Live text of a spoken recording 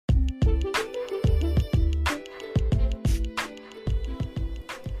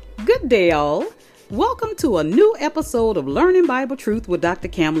Good day, all. Welcome to a new episode of Learning Bible Truth with Dr.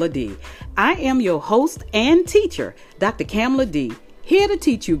 Kamala D. I am your host and teacher, Dr. Kamala D, here to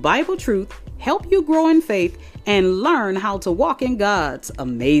teach you Bible truth, help you grow in faith, and learn how to walk in God's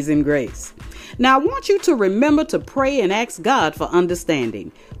amazing grace. Now, I want you to remember to pray and ask God for understanding.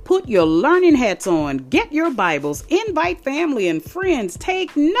 Put your learning hats on, get your Bibles, invite family and friends,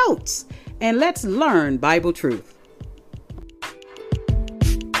 take notes, and let's learn Bible truth.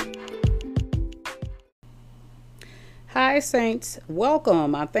 Hi, Saints.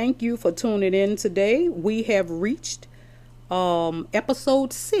 Welcome. I thank you for tuning in today. We have reached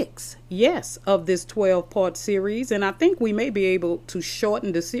episode 6, of this 12-part series. And I think we may be able to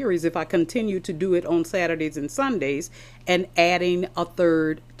shorten the series if I continue to do it on Saturdays and Sundays and adding a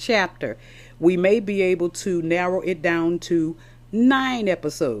third chapter. We may be able to narrow it down to 9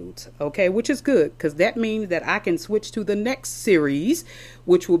 episodes, okay, which is good because that means that I can switch to the next series,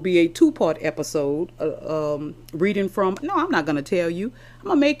 which will be a 2-part episode reading from, no, I'm not going to tell you. I'm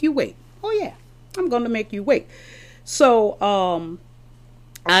going to make you wait. Oh, yeah, I'm going to make you wait. So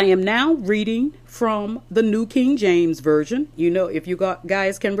I am now reading from the New King James Version. You know, if you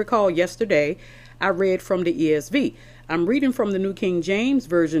guys can recall yesterday, I read from the ESV. I'm reading from the New King James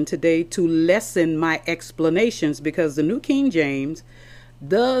Version today to lessen my explanations because the New King James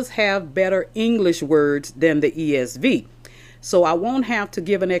does have better English words than the ESV. So I won't have to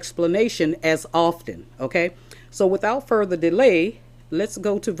give an explanation as often, okay? So without further delay, let's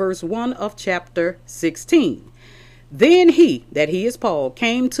go to verse 1 of chapter 16. Then he, that he is Paul,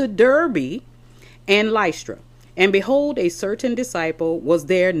 came to Derbe and Lystra, and behold, a certain disciple was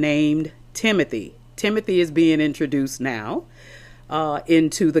there named Timothy. Timothy is being introduced now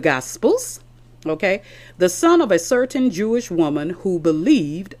into the Gospels, okay? The son of a certain Jewish woman who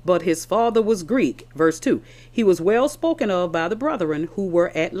believed, but his father was Greek. Verse 2, he was well spoken of by the brethren who were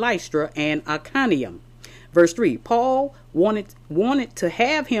at Lystra and Iconium. Verse 3, Paul wanted to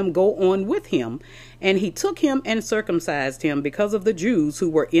have him go on with him, and he took him and circumcised him because of the Jews who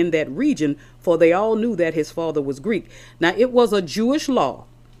were in that region, for they all knew that his father was Greek. Now, it was a Jewish law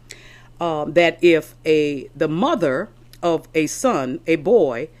that if the mother of a son, a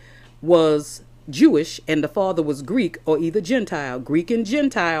boy, was Jewish and the father was Greek or either Gentile, Greek and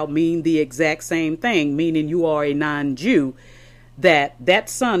Gentile mean the exact same thing, meaning you are a non-Jew, that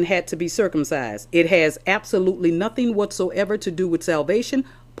son had to be circumcised. It has absolutely nothing whatsoever to do with salvation.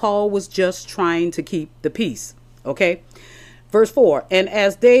 Paul was just trying to keep the peace. Okay. Verse 4, and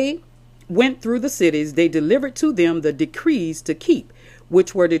as they went through the cities, they delivered to them the decrees to keep,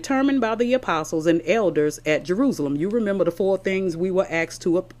 which were determined by the apostles and elders at Jerusalem. You remember the 4 things we were asked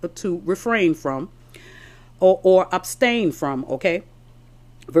to refrain from or abstain from, okay?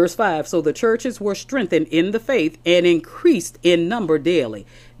 Verse 5, so the churches were strengthened in the faith and increased in number daily.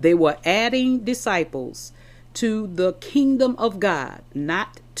 They were adding disciples to the kingdom of God,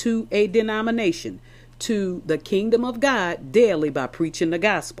 not to a denomination, to the kingdom of God daily by preaching the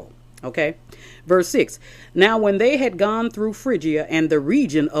gospel. Okay. Verse 6. Now, when they had gone through Phrygia and the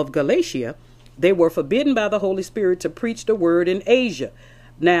region of Galatia, they were forbidden by the Holy Spirit to preach the word in Asia.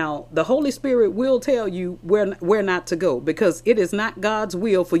 Now, the Holy Spirit will tell you where not to go because it is not God's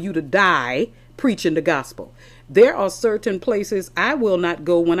will for you to die preaching the gospel. There are certain places I will not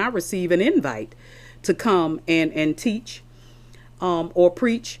go when I receive an invite to come and teach or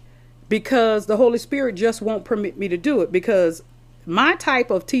preach because the Holy Spirit just won't permit me to do it because my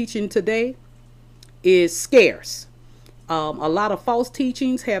type of teaching today is scarce. A lot of false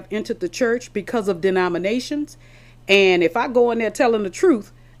teachings have entered the church because of denominations. And if I go in there telling the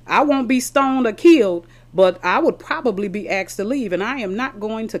truth, I won't be stoned or killed, but I would probably be asked to leave. And I am not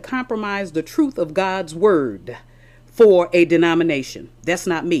going to compromise the truth of God's word for a denomination. That's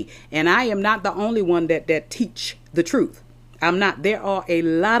not me. And I am not the only one that teach the truth. I'm not. There are a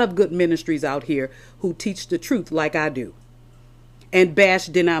lot of good ministries out here who teach the truth like I do. And bash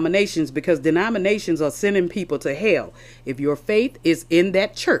denominations because denominations are sending people to hell. If your faith is in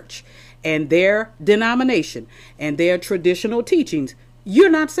that church and their denomination and their traditional teachings, you're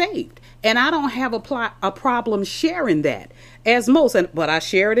not saved. And I don't have a problem sharing that as most, but I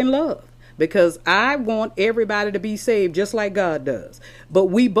share it in love because I want everybody to be saved just like God does. But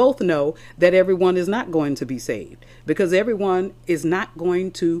we both know that everyone is not going to be saved because everyone is not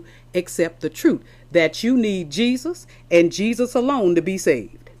going to accept the truth that you need Jesus and Jesus alone to be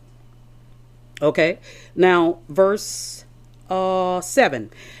saved. Okay. Now, verse 7.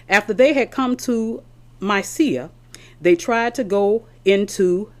 After they had come to Mysia, they tried to go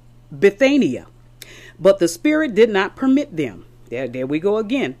into Bithynia, but the Spirit did not permit them. There we go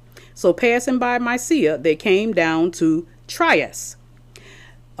again. So passing by Mysia, they came down to Trias.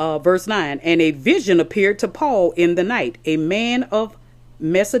 Verse 9, and a vision appeared to Paul in the night. A man of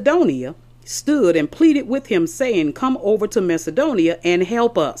Macedonia stood and pleaded with him, saying, come over to Macedonia and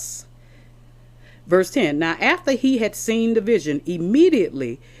help us. Verse 10, now after he had seen the vision,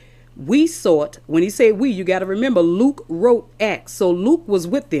 immediately we sought, when he said we, you got to remember Luke wrote Acts. So Luke was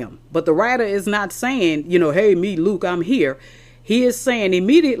with them, but the writer is not saying, hey, me, Luke, I'm here. He is saying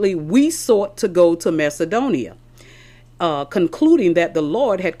immediately we sought to go to Macedonia, concluding that the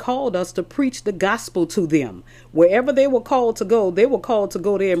Lord had called us to preach the gospel to them. Wherever they were called to go, they were called to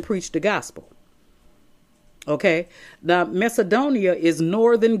go there and preach the gospel. Okay. Now, Macedonia is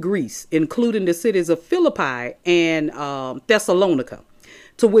northern Greece, including the cities of Philippi and Thessalonica,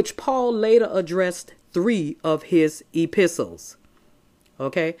 to which Paul later addressed 3 of his epistles.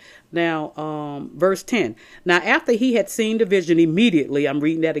 Okay. Now, verse 10. Now, after he had seen the vision, immediately, I'm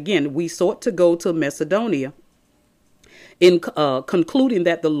reading that again, we sought to go to Macedonia, in concluding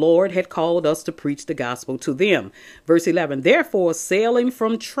that the Lord had called us to preach the gospel to them. Verse 11. Therefore, sailing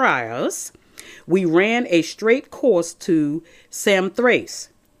from Troas, we ran a straight course to Samothrace.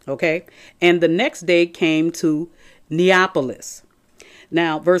 Okay. And the next day came to Neapolis.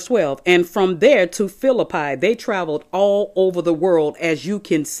 Now, verse 12, and from there to Philippi, they traveled all over the world, as you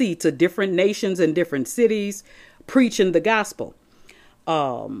can see, to different nations and different cities, preaching the gospel.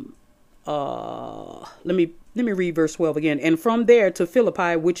 Let me read verse 12 again. And from there to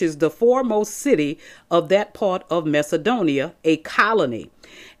Philippi, which is the foremost city of that part of Macedonia, a colony.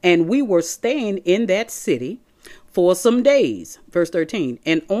 And we were staying in that city for some days. Verse 13,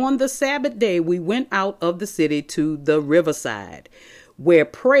 and on the Sabbath day, we went out of the city to the riverside, where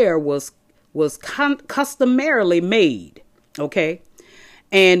prayer was customarily made. Okay.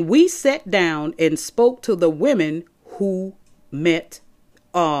 And we sat down and spoke to the women who met.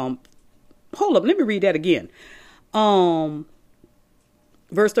 Hold up. Let me read that again.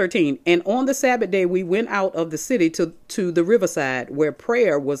 Verse 13. And on the Sabbath day, we went out of the city to the riverside, where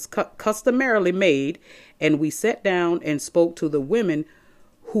prayer was customarily made. And we sat down and spoke to the women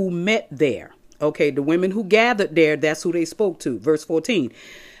who met there. Okay, the women who gathered there, that's who they spoke to. Verse 14.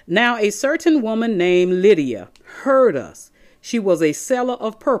 Now a certain woman named Lydia heard us. She was a seller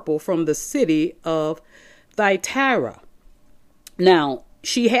of purple from the city of Thyatira. Now,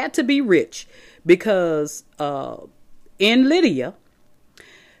 she had to be rich because in Lydia,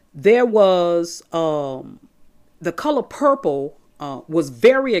 there was the color purple was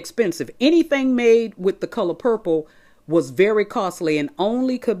very expensive. Anything made with the color purple was very costly and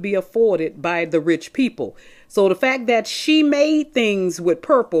only could be afforded by the rich people. So the fact that she made things with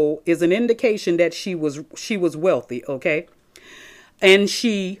purple is an indication that she was wealthy. Okay. And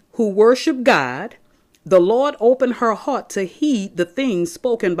she who worshiped God, the Lord opened her heart to heed the things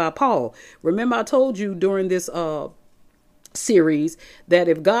spoken by Paul. Remember, I told you during this series that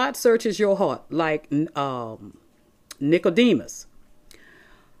if God searches your heart, like Nicodemus,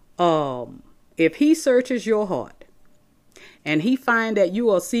 if he searches your heart, and he find that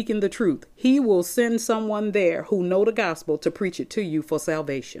you are seeking the truth, he will send someone there who know the gospel to preach it to you for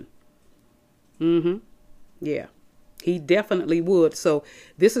salvation. Yeah, he definitely would. So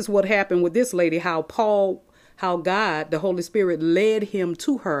this is what happened with this lady, how God, the Holy Spirit, led him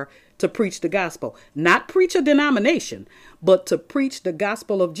to her to preach the gospel, not preach a denomination, but to preach the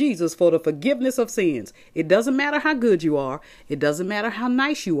gospel of Jesus for the forgiveness of sins. It doesn't matter how good you are. It doesn't matter how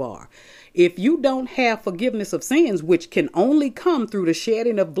nice you are. If you don't have forgiveness of sins, which can only come through the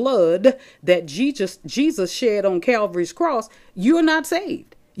shedding of blood that Jesus shed on Calvary's cross, you're not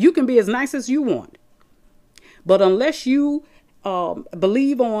saved. You can be as nice as you want. But unless you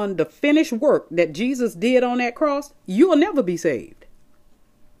believe on the finished work that Jesus did on that cross, you'll never be saved.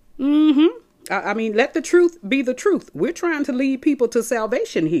 I mean, let the truth be the truth. We're trying to lead people to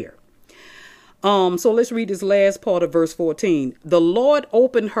salvation here. So let's read this last part of verse 14. The Lord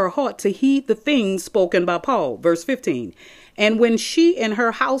opened her heart to heed the things spoken by Paul. Verse 15. And when she and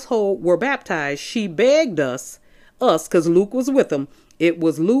her household were baptized, she begged us, because Luke was with them. It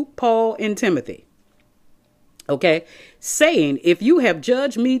was Luke, Paul, and Timothy. Okay. Saying, if you have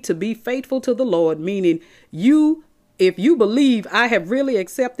judged me to be faithful to the Lord, meaning if you believe I have really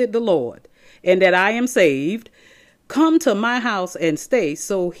accepted the Lord and that I am saved, come to my house and stay.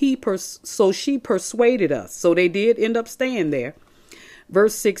 So she persuaded us. So they did end up staying there.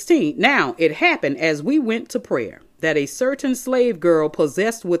 Verse 16. Now it happened as we went to prayer that a certain slave girl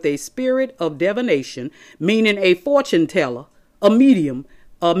possessed with a spirit of divination, meaning a fortune teller, a medium,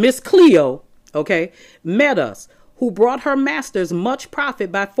 Miss Cleo, okay, met us, who brought her masters much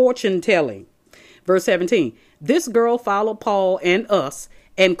profit by fortune telling. Verse 17. This girl followed Paul and us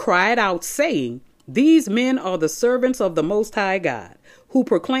and cried out, saying, these men are the servants of the Most High God, who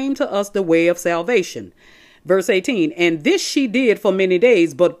proclaimed to us the way of salvation. Verse 18, and this she did for many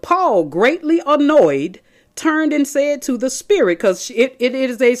days, but Paul, greatly annoyed, turned and said to the spirit, because it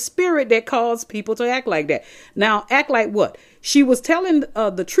is a spirit that caused people to act like that. Now, act like what? She was telling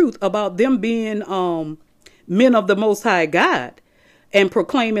the truth about them being men of the Most High God and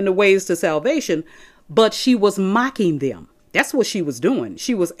proclaiming the ways to salvation, but she was mocking them. That's what she was doing.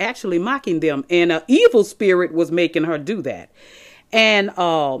 She was actually mocking them, and an evil spirit was making her do that. And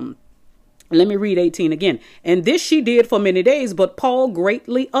let me read 18 again. And this she did for many days, but Paul,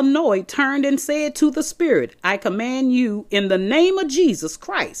 greatly annoyed, turned and said to the spirit, I command you in the name of Jesus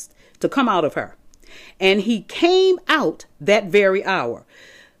Christ to come out of her. And he came out that very hour.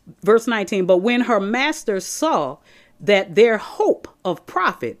 Verse 19, but when her masters saw that their hope of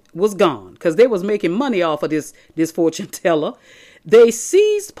profit was gone, because they was making money off of this fortune teller, they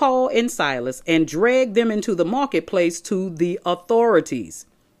seized Paul and Silas and dragged them into the marketplace to the authorities.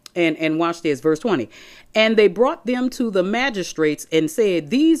 And watch this, verse 20. And they brought them to the magistrates and said,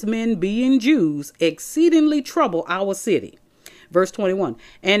 these men, being Jews, exceedingly trouble our city. Verse 21.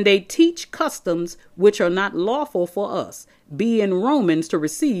 And they teach customs which are not lawful for us, being Romans, to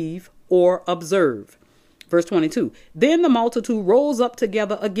receive or observe. Verse 22. Then the multitude rose up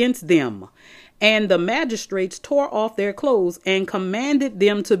together against them, and the magistrates tore off their clothes and commanded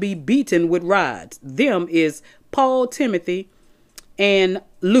them to be beaten with rods. Them is Paul, Timothy, and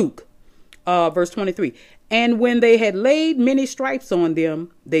Luke. Verse 23. And when they had laid many stripes on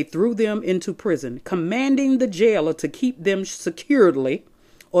them, they threw them into prison, commanding the jailer to keep them securely.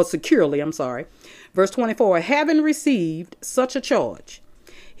 Verse 24. Having received such a charge,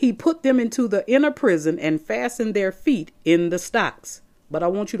 he put them into the inner prison and fastened their feet in the stocks. But I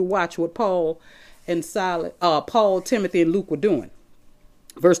want you to watch what Paul, Timothy, and Luke were doing.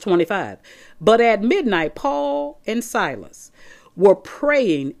 Verse 25. But at midnight, Paul and Silas were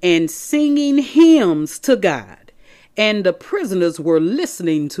praying and singing hymns to God, and the prisoners were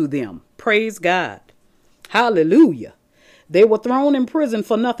listening to them. Praise God. Hallelujah. They were thrown in prison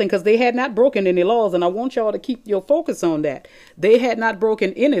for nothing because they had not broken any laws. And I want y'all to keep your focus on that. They had not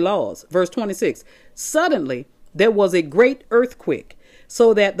broken any laws. Verse 26. Suddenly there was a great earthquake,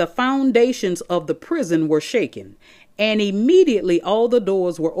 so that the foundations of the prison were shaken. And immediately all the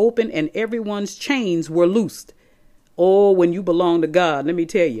doors were open and everyone's chains were loosed. Oh, when you belong to God, let me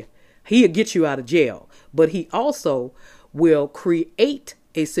tell you, he'll get you out of jail, but he also will create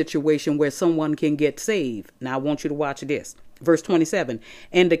a situation where someone can get saved. Now, I want you to watch this. Verse 27,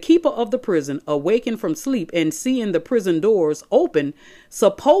 and the keeper of the prison awakened from sleep and seeing the prison doors open,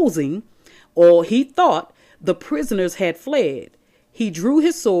 supposing, or he thought, the prisoners had fled. He drew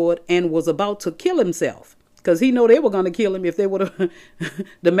his sword and was about to kill himself, because he know they were going to kill him if they would have,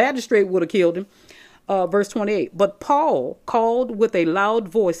 the magistrate would have killed him. Verse 28, but Paul called with a loud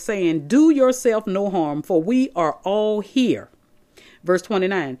voice, saying, do yourself no harm, for we are all here. Verse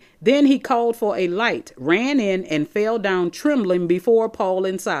 29, then he called for a light, ran in, and fell down trembling before Paul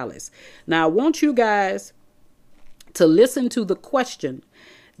and Silas. Now, I want you guys to listen to the question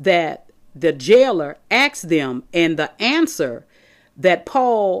that the jailer asked them, and the answer that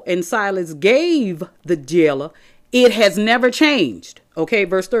Paul and Silas gave the jailer. It has never changed. Okay,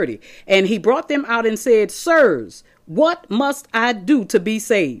 verse 30. And he brought them out and said, sirs, what must I do to be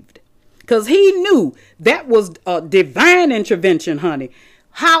saved? Because he knew that was a divine intervention, honey.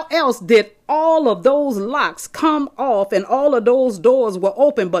 How else did all of those locks come off and all of those doors were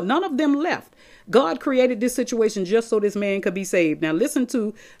open, but none of them left? God created this situation just so this man could be saved. Now listen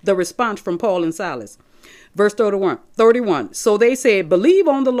to the response from Paul and Silas. Verse 31. So they said, believe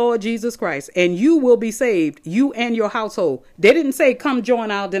on the Lord Jesus Christ and you will be saved, you and your household. They didn't say, come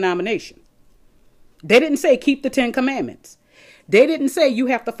join our denomination. They didn't say, keep the 10 commandments. They didn't say you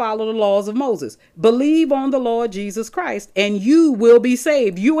have to follow the laws of Moses. Believe on the Lord Jesus Christ and you will be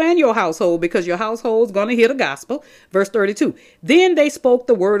saved, you and your household, because your household's going to hear the gospel. Verse 32. Then they spoke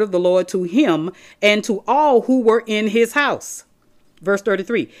the word of the Lord to him and to all who were in his house. Verse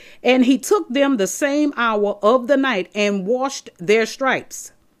 33, and he took them the same hour of the night and washed their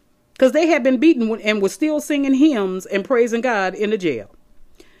stripes, because they had been beaten and were still singing hymns and praising God in the jail.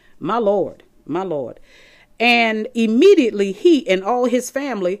 My Lord, my Lord. And immediately he and all his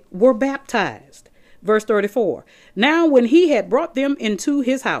family were baptized. Verse 34, now when he had brought them into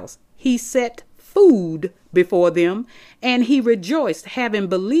his house, he set food before them, and he rejoiced, having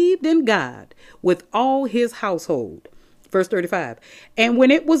believed in God with all his household. Verse 35, and when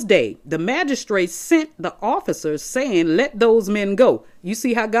it was day, the magistrates sent the officers saying, let those men go. You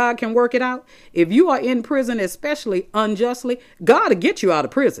see how God can work it out? If you are in prison, especially unjustly, God will get you out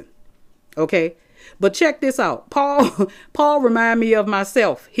of prison. Okay. But check this out. Paul remind me of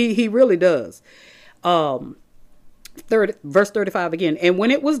myself. He really does. 35 again. And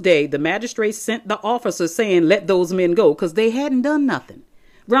when it was day, the magistrates sent the officers saying, let those men go, because they hadn't done nothing.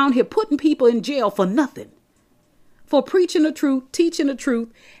 Round here putting people in jail for nothing. For preaching the truth, teaching the truth,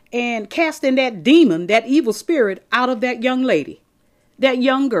 and casting that demon, that evil spirit out of that young lady, that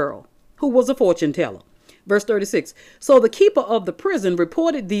young girl who was a fortune teller. Verse 36. So the keeper of the prison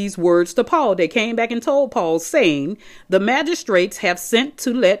reported these words to Paul. They came back and told Paul, saying, the magistrates have sent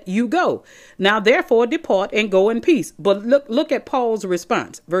to let you go. Now, therefore, depart and go in peace. But look at Paul's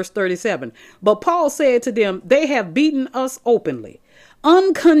response. Verse 37. But Paul said to them, they have beaten us openly,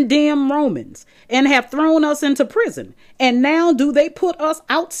 uncondemned Romans, and have thrown us into prison. And now do they put us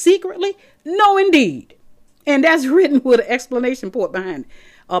out secretly? No, indeed. And that's written with an explanation point behind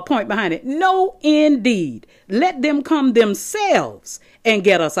it. No, indeed. Let them come themselves and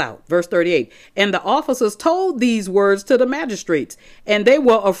get us out. Verse 38. And the officers told these words to the magistrates, and they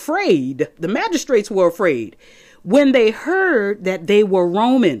were afraid. The magistrates were afraid when they heard that they were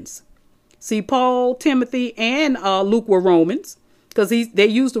Romans. See, Paul, Timothy, and Luke were Romans, because they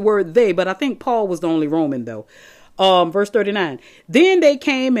used the word they, but I think Paul was the only Roman, though. Verse 39. Then they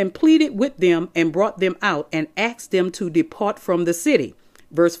came and pleaded with them and brought them out and asked them to depart from the city.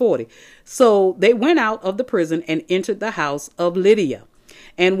 Verse 40. So they went out of the prison and entered the house of Lydia.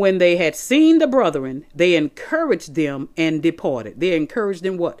 And when they had seen the brethren, they encouraged them and departed. They encouraged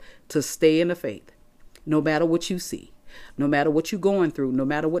them what? To stay in the faith. No matter what you see, no matter what you're going through, no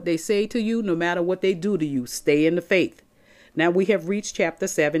matter what they say to you, no matter what they do to you, stay in the faith. Now we have reached chapter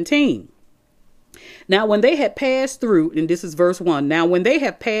 17. Now when they had passed through, and this is verse 1. Now when they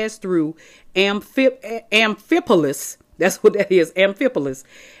had passed through Amphipolis, that's what that is, Amphipolis,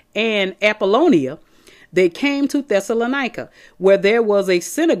 and Apollonia, they came to Thessalonica, where there was a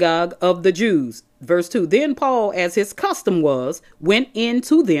synagogue of the Jews. Verse 2. Then Paul, as his custom was, went in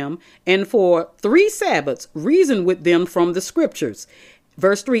to them, and for 3 Sabbaths reasoned with them from the scriptures.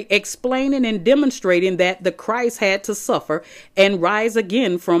 Verse 3, explaining and demonstrating that the Christ had to suffer and rise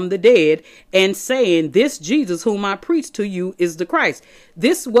again from the dead, and saying, this Jesus whom I preach to you is the Christ.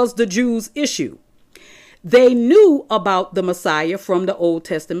 This was the Jews' issue. They knew about the Messiah from the Old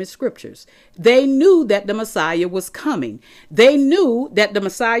Testament scriptures. They knew that the Messiah was coming. They knew that the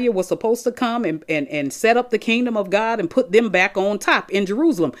Messiah was supposed to come and set up the kingdom of God and put them back on top in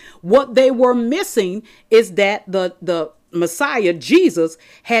Jerusalem. What they were missing is that the Messiah, Jesus,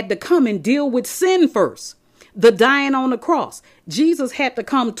 had to come and deal with sin first. The dying on the cross. Jesus had to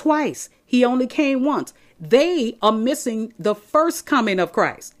come twice. He only came once. They are missing the first coming of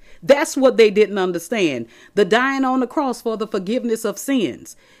Christ. That's what they didn't understand. The dying on the cross for the forgiveness of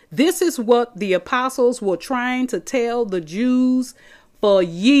sins. This is what the apostles were trying to tell the Jews for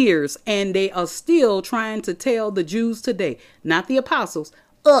years. And they are still trying to tell the Jews today. Not the apostles,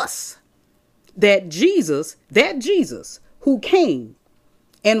 us. That Jesus who came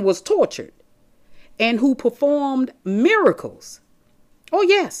and was tortured and who performed miracles. Oh,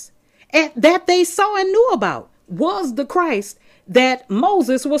 yes. And that they saw and knew about was the Christ that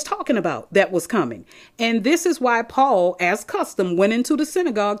Moses was talking about that was coming. And this is why Paul, as custom, went into the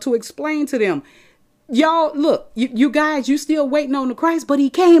synagogue to explain to them, y'all, look, you guys, you still waiting on the Christ, but he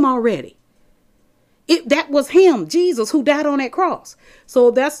came already. That was him, Jesus, who died on that cross.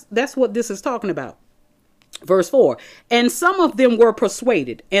 So that's what this is talking about. Verse 4, and some of them were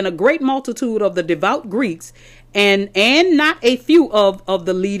persuaded, and a great multitude of the devout Greeks, and not a few of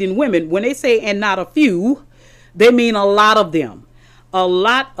the leading women. When they say and not a few, they mean a lot of them. A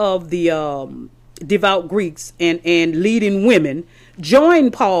lot of the devout Greeks and leading women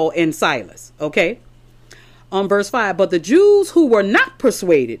joined Paul and Silas. Okay. Verse 5, but the Jews who were not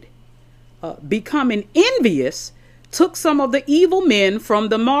persuaded, becoming envious, took some of the evil men from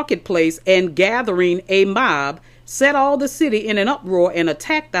the marketplace, and gathering a mob, set all the city in an uproar and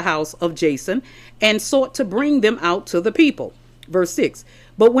attacked the house of Jason and sought to bring them out to the people. Verse 6,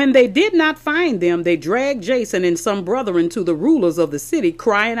 but when they did not find them, they dragged Jason and some brethren to the rulers of the city,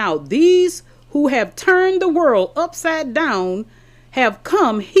 crying out, these who have turned the world upside down have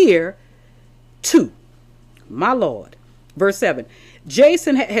come here too, my Lord. Verse 7,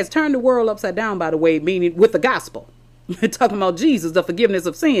 Jason has turned the world upside down, by the way, meaning with the gospel. Talking about Jesus, the forgiveness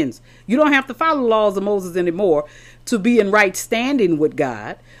of sins. You don't have to follow the laws of Moses anymore to be in right standing with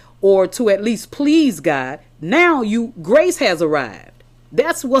God, or to at least please God. Now grace has arrived.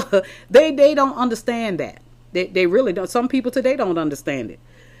 That's what they don't understand that. They really don't. Some people today don't understand it.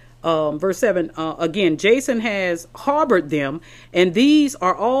 Verse 7, again, Jason has harbored them, and these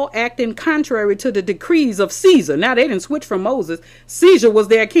are all acting contrary to the decrees of Caesar. Now they didn't switch from Moses. Caesar was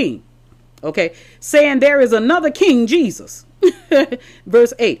their king. Okay, saying there is another King Jesus.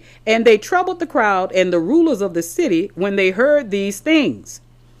 Verse 8, and they troubled the crowd and the rulers of the city when they heard these things.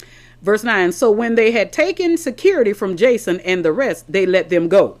 Verse 9, so when they had taken security from Jason and the rest, they let them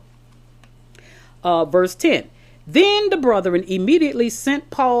go. Verse 10, then the brethren immediately sent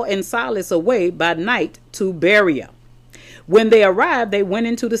Paul and Silas away by night to Berea. When they arrived, they went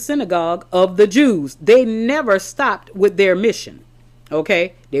into the synagogue of the Jews. They never stopped with their mission.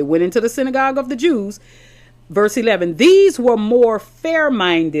 Okay, they went into the synagogue of the Jews. Verse 11, these were more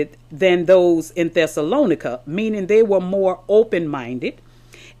fair-minded than those in Thessalonica, meaning they were more open-minded,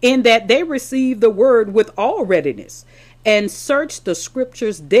 in that they received the word with all readiness and searched the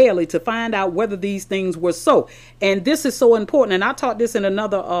scriptures daily to find out whether these things were so. And this is so important. And I taught this in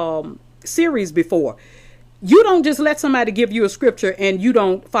another series before. You don't just let somebody give you a scripture and you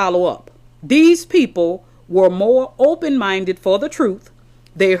don't follow up. These people were more open-minded for the truth.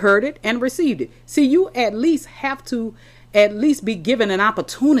 They heard it and received it. See, you at least have to be given an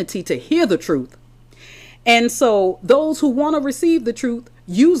opportunity to hear the truth. And so those who want to receive the truth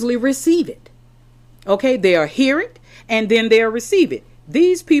usually receive it. Okay, they'll hear it and then they'll receive it.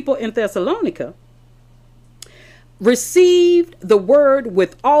 These people in Thessalonica received the word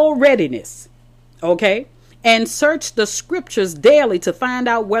with all readiness. Okay, and searched the scriptures daily to find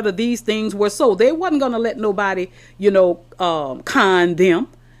out whether these things were so. They wasn't going to let nobody, con them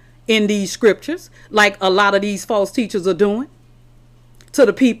in these scriptures like a lot of these false teachers are doing to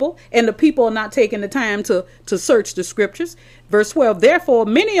the people. And the people are not taking the time to search the scriptures. Verse 12, therefore,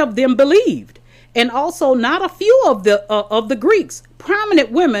 many of them believed, and also not a few of the Greeks, prominent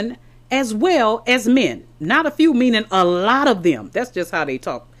women as well as men. Not a few, meaning a lot of them. That's just how they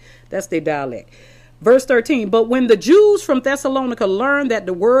talk. That's their dialect. Verse 13, but when the Jews from Thessalonica learned that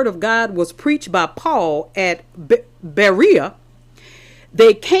the word of God was preached by Paul at Berea,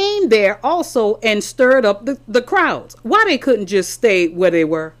 they came there also and stirred up the crowds. Why they couldn't just stay where they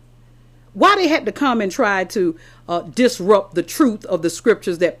were? Why they had to come and try to disrupt the truth of the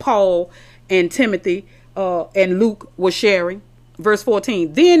scriptures that Paul and Timothy and Luke were sharing? Verse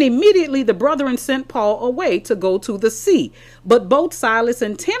 14, then immediately the brethren sent Paul away to go to the sea, but both Silas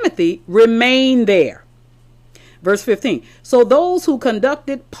and Timothy remained there. Verse 15, so those who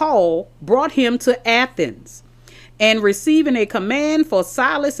conducted Paul brought him to Athens, and receiving a command for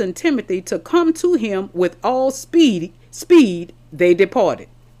Silas and Timothy to come to him with all speed, they departed.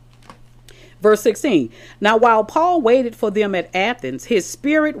 Verse 16, now while Paul waited for them at Athens, his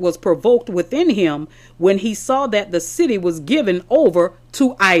spirit was provoked within him when he saw that the city was given over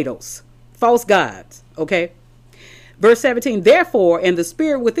to idols, false gods. Okay. Verse 17, therefore, and the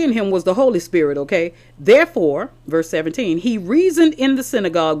spirit within him was the Holy Spirit. Okay. Therefore, verse 17, he reasoned in the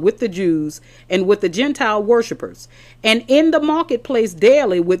synagogue with the Jews and with the Gentile worshippers, and in the marketplace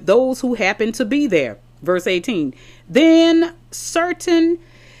daily with those who happened to be there. Verse 18, then certain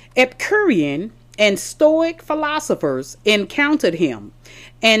Epicurean and Stoic philosophers encountered him,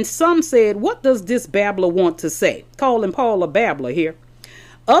 and some said, what does this babbler want to say? Calling Paul a babbler here.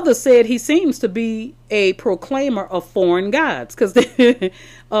 Others said he seems to be a proclaimer of foreign gods, because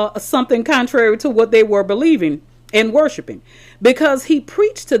something contrary to what they were believing and worshiping, because he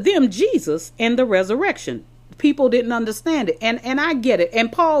preached to them Jesus and the resurrection. People didn't understand it. And I get it.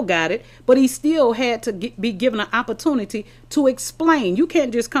 And Paul got it. But he still had to be given an opportunity to explain. You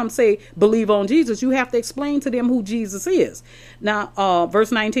can't just come say, believe on Jesus. You have to explain to them who Jesus is. Now,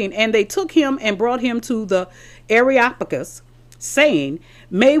 verse 19. And they took him and brought him to the Areopagus, saying,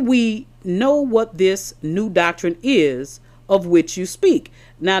 may we know what this new doctrine is of which you speak.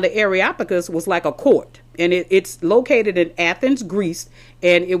 Now, the Areopagus was like a court. And it's located in Athens, Greece,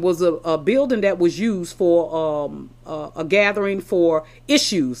 and it was a building that was used for a gathering for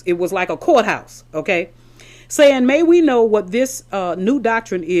issues. It was like a courthouse, okay? Saying, may we know what this new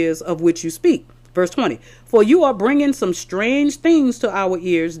doctrine is of which you speak. Verse 20, for you are bringing some strange things to our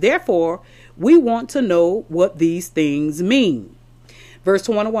ears. Therefore, we want to know what these things mean. Verse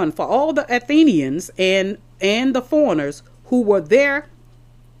 21, for all the Athenians and the foreigners who were there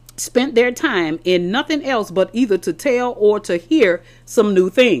spent their time in nothing else but either to tell or to hear some new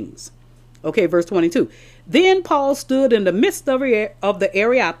things. Okay, verse 22. Then Paul stood in the midst of the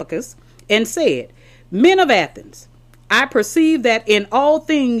Areopagus and said, men of Athens, I perceive that in all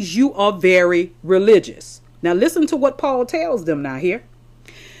things you are very religious. Now listen to what Paul tells them now here.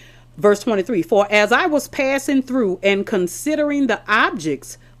 Verse 23, for as I was passing through and considering the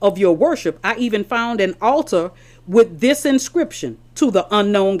objects of your worship, I even found an altar with this inscription, to the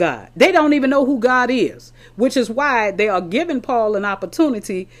unknown God. They don't even know who God is, which is why they are giving Paul an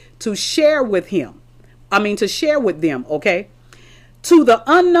opportunity to share with them. Okay. to the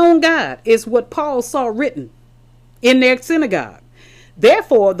unknown God is what Paul saw written in their synagogue.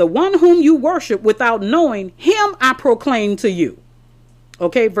 Therefore, the one whom you worship without knowing him, I proclaim to you.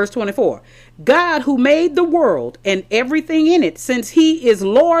 Okay, verse 24. God who made the world and everything in it, since he is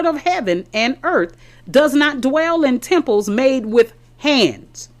Lord of heaven and earth, does not dwell in temples made with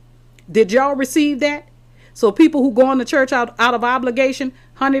hands. Did y'all receive that? So people who go on to church out of obligation,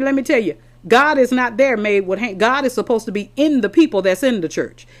 honey, let me tell you, God is not there made with hands. God is supposed to be in the people that's in the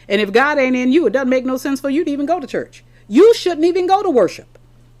church. And if God ain't in you, it doesn't make no sense for you to even go to church. You shouldn't even go to worship.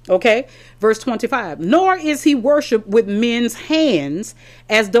 Okay, verse 25, nor is he worshiped with men's hands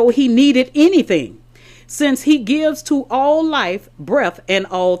as though he needed anything, since he gives to all life, breath, and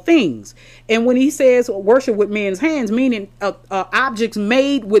all things. And when he says worship with men's hands, meaning objects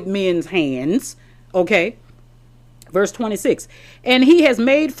made with men's hands. Okay, verse 26, and he has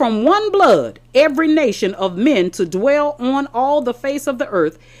made from one blood every nation of men to dwell on all the face of the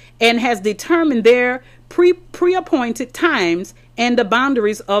earth, and has determined their pre-appointed times and the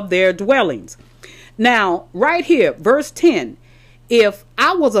boundaries of their dwellings. Now, right here, verse 10, if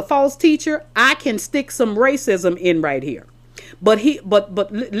I was a false teacher, I can stick some racism in right here. But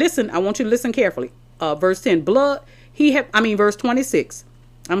listen, I want you to listen carefully. Verse 10, verse 26.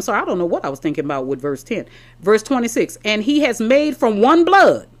 I'm sorry, I don't know what I was thinking about with verse 10. Verse 26, and he has made from one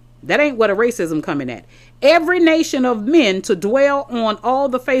blood. That ain't what a racism coming at. Every nation of men to dwell on all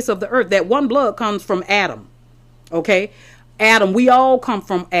the face of the earth. That one blood comes from Adam. Okay? Adam, we all come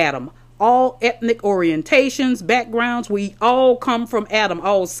from Adam. All ethnic orientations, backgrounds, we all come from Adam.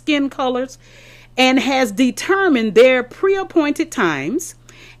 All skin colors. And has determined their pre-appointed times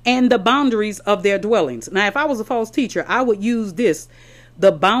and the boundaries of their dwellings. Now, if I was a false teacher, I would use this,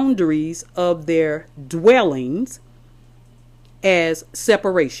 the boundaries of their dwellings, as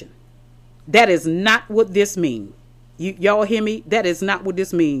separation. That is not what this means. Y'all hear me? That is not what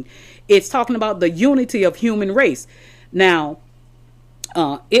this means. It's talking about the unity of human race. Now,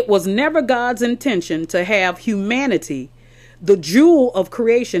 it was never God's intention to have humanity, the jewel of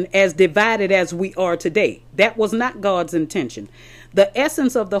creation, as divided as we are today. That was not God's intention. The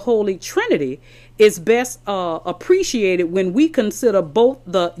essence of the Holy Trinity is best appreciated when we consider both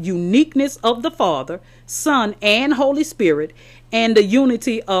the uniqueness of the Father, Son, and Holy Spirit, and the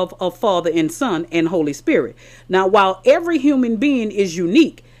unity of Father and Son and Holy Spirit. Now, while every human being is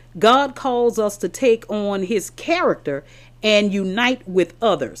unique, God calls us to take on his character and unite with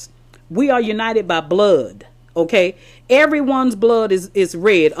others. We are united by blood. Okay, everyone's blood is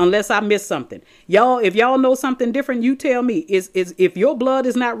red, unless I miss something. Y'all, if y'all know something different, you tell me. Is if your blood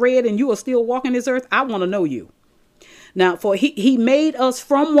is not red and you are still walking this earth, I want to know you. Now, for he made us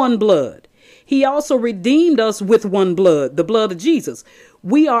from one blood. He also redeemed us with one blood, the blood of Jesus.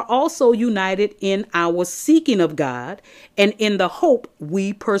 We are also united in our seeking of God and in the hope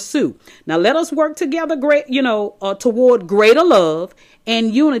we pursue. Now, let us work together, toward greater love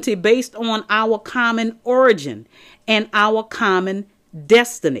and unity based on our common origin and our common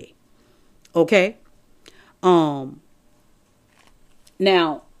destiny. Okay. Now,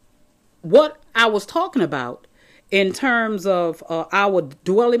 what I was talking about in terms of our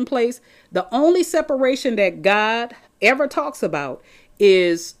dwelling place, the only separation that God ever talks about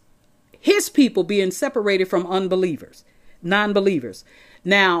is his people being separated from unbelievers, non-believers.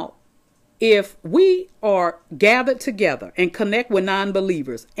 Now, if we are gathered together and connect with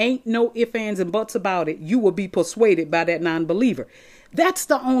non-believers, ain't no ifs, ands, and buts about it. You will be persuaded by that non-believer. That's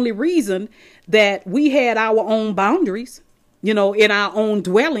the only reason that we had our own boundaries, in our own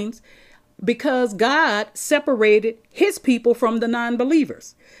dwellings, because God separated his people from the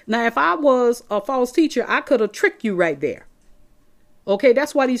non-believers. Now, if I was a false teacher, I could have tricked you right there. Okay,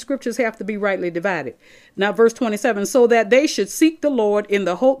 that's why these scriptures have to be rightly divided. Now, verse 27, so that they should seek the Lord in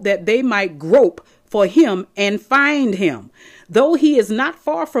the hope that they might grope for him and find him, though he is not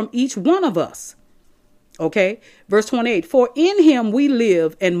far from each one of us. Okay, verse 28, for in him we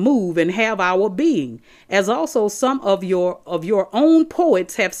live and move and have our being, as also some of your own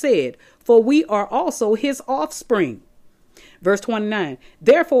poets have said, for we are also his offspring. Verse 29,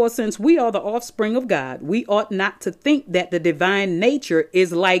 therefore, since we are the offspring of God, we ought not to think that the divine nature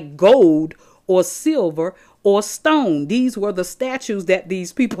is like gold or silver or stone. These were the statues that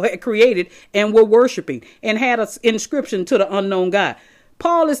these people had created and were worshiping and had an inscription to the unknown God.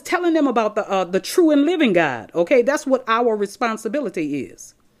 Paul is telling them about the true and living God. Okay, that's what our responsibility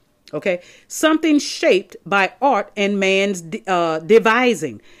is. Okay, something shaped by art and man's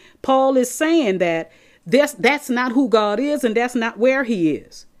devising. Paul is saying that that's not who God is, and that's not where he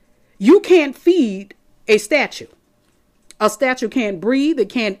is. You can't feed a statue. A statue can't breathe, it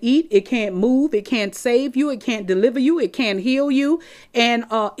can't eat, it can't move, it can't save you, it can't deliver you, it can't heal you, and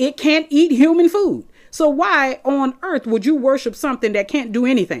it can't eat human food. So why on earth would you worship something that can't do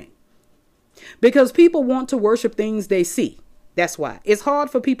anything? Because people want to worship things they see. That's why. It's hard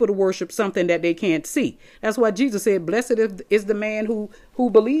for people to worship something that they can't see. That's why Jesus said, blessed is the man who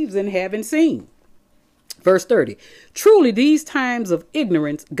believes in having seen. Verse 30, truly these times of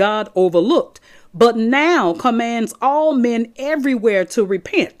ignorance God overlooked, but now commands all men everywhere to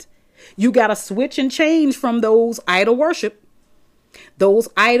repent. You got to switch and change from those idol worship, those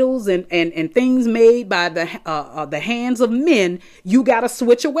idols and things made by the hands of men. You got to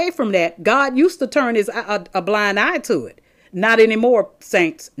switch away from that. God used to turn a blind eye to it. Not anymore,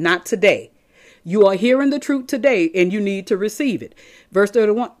 saints, not today. You are hearing the truth today and you need to receive it. Verse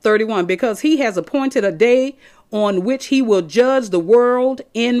 31, because he has appointed a day on which he will judge the world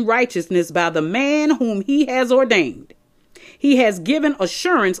in righteousness by the man whom he has ordained. He has given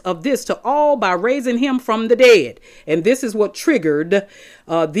assurance of this to all by raising him from the dead. And this is what triggered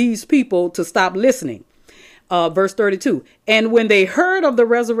these people to stop listening. Verse 32, and when they heard of the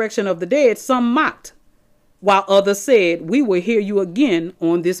resurrection of the dead, some mocked, while others said, we will hear you again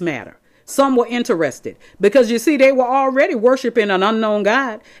on this matter. Some were interested because, you see, they were already worshiping an unknown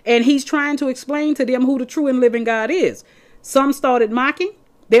God, and he's trying to explain to them who the true and living God is. Some started mocking.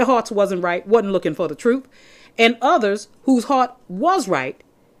 Their hearts wasn't right, wasn't looking for the truth. And others whose heart was right,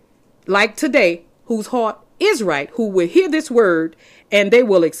 like today, whose heart is right, who will hear this word and they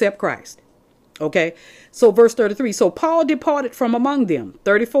will accept Christ. Okay, so verse 33. So Paul departed from among them.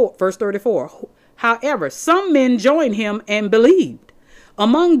 Verse 34. However, some men joined him and believed.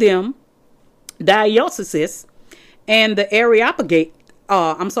 Among them, Dionysius and the Areopagite,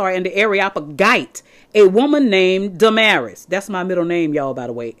 a woman named Damaris. That's my middle name, y'all, by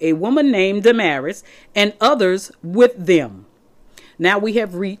the way. A woman named Damaris and others with them. Now we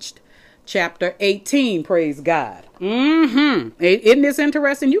have reached chapter 18. Praise God. Isn't this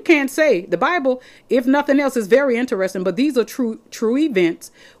interesting? You can't say the Bible, if nothing else, is very interesting, but these are true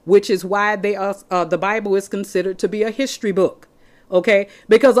events, which is why they are, the Bible is considered to be a history book. Okay,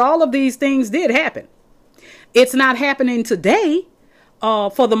 because all of these things did happen. It's not happening today.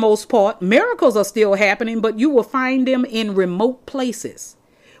 For the most part, miracles are still happening, but you will find them in remote places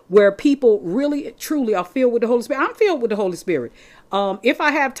where people really, truly are filled with the Holy Spirit. I'm filled with the Holy Spirit. If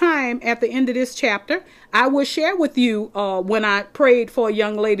I have time at the end of this chapter, I will share with you when I prayed for a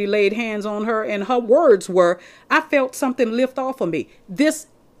young lady, laid hands on her, and her words were, I felt something lift off of me. This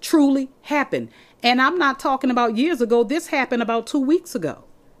truly happened. And I'm not talking about years ago. This happened about 2 weeks ago.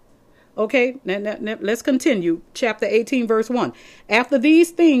 Okay, now, let's continue. Chapter 18, verse 1. After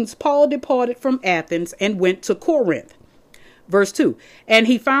these things, Paul departed from Athens and went to Corinth. Verse 2. And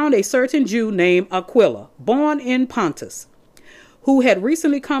he found a certain Jew named Aquila, born in Pontus, who had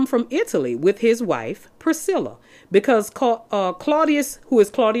recently come from Italy with his wife, Priscilla, because Claudius, who is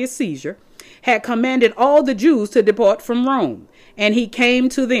Claudius Caesar, had commanded all the Jews to depart from Rome, and he came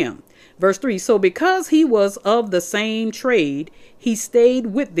to them. Verse 3, so because he was of the same trade, he stayed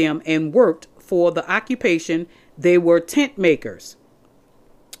with them and worked for the occupation. They were tent makers.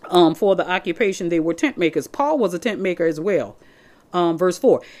 Paul was a tent maker as well. Verse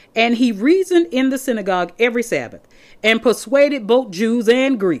 4, and he reasoned in the synagogue every Sabbath and persuaded both Jews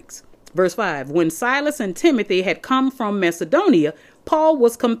and Greeks. Verse 5, when Silas and Timothy had come from Macedonia, Paul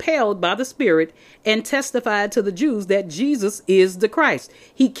was compelled by the Spirit and testified to the Jews that Jesus is the Christ.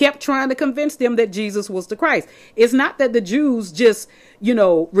 He kept trying to convince them that Jesus was the Christ. It's not that the Jews just,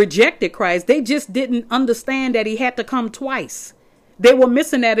 rejected Christ. They just didn't understand that he had to come twice. They were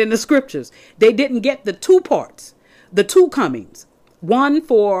missing that in the scriptures. They didn't get the two parts, the two comings. One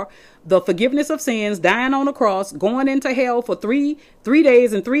for the forgiveness of sins, dying on the cross, going into hell for three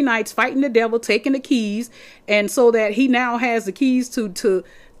days and 3 nights, fighting the devil, taking the keys. And so that he now has the keys to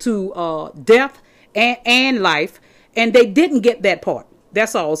death and life. And they didn't get that part.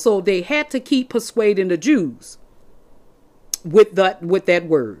 That's all. So they had to keep persuading the Jews with that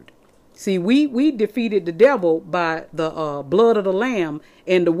word. See, we defeated the devil by the blood of the Lamb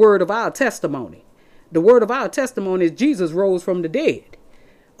and the word of our testimony. The word of our testimony is Jesus rose from the dead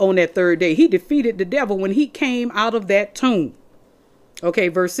on that third day. He defeated the devil when he came out of that tomb. Okay,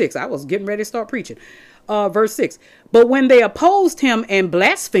 verse 6. I was getting ready to start preaching. Verse 6. But when they opposed him and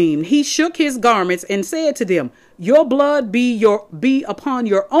blasphemed, he shook his garments and said to them, your blood be upon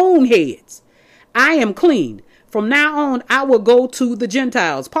your own heads. I am clean. From now on, I will go to the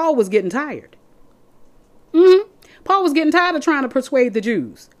Gentiles. Paul was getting tired. Paul was getting tired of trying to persuade the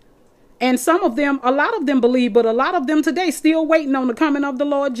Jews. And some of them, a lot of them believe, but a lot of them today still waiting on the coming of the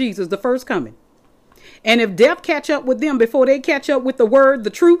Lord Jesus, the first coming. And if death catch up with them before they catch up with the word, the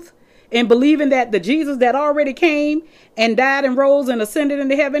truth, and believing that the Jesus that already came and died and rose and ascended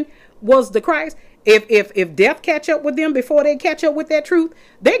into heaven was the Christ, if death catch up with them before they catch up with that truth,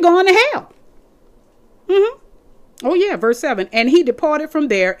 they're going to hell. Oh yeah, verse 7. And he departed from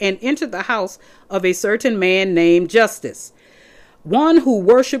there and entered the house of a certain man named Justus, one who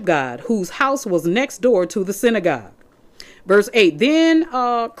worshiped God, whose house was next door to the synagogue. Verse 8. Then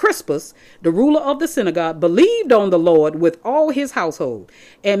Crispus, the ruler of the synagogue, believed on the Lord with all his household,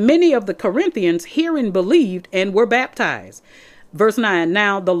 and many of the Corinthians hearing believed and were baptized. Verse 9.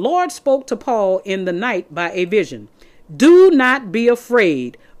 Now the Lord spoke to Paul in the night by a vision. Do not be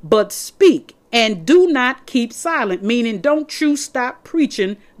afraid, but speak, and do not keep silent, meaning don't you stop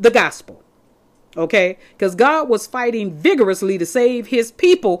preaching the gospel. Okay, because God was fighting vigorously to save his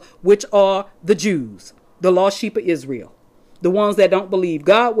people, which are the Jews, the lost sheep of Israel, the ones that don't believe.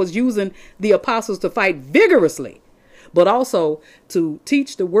 God was using the apostles to fight vigorously, but also to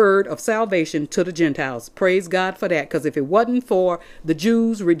teach the word of salvation to the Gentiles. Praise God for that, because if it wasn't for the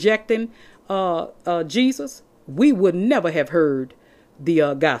Jews rejecting Jesus, we would never have heard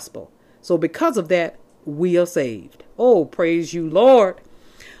the gospel. So because of that, we are saved. Oh, praise you, Lord.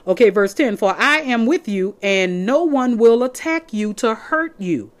 Okay, verse 10. For I am with you, and no one will attack you to hurt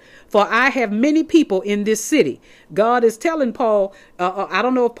you. For I have many people in this city. God is telling Paul, I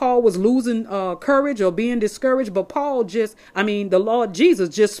don't know if Paul was losing courage or being discouraged, but the Lord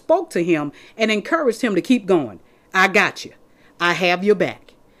Jesus just spoke to him and encouraged him to keep going. I got you. I have your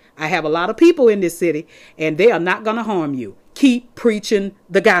back. I have a lot of people in this city, and they are not going to harm you. Keep preaching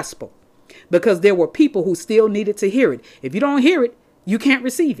the gospel. Because there were people who still needed to hear it. If you don't hear it, you can't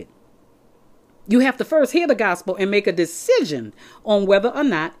receive it. You have to first hear the gospel and make a decision on whether or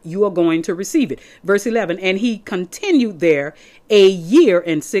not you are going to receive it. Verse 11, and he continued there 1 year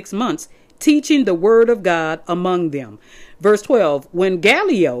and 6 months, teaching the word of God among them. Verse 12, when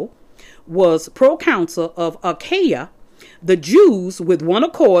Gallio was proconsul of Achaia, the Jews with one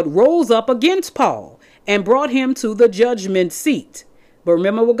accord rose up against Paul and brought him to the judgment seat. But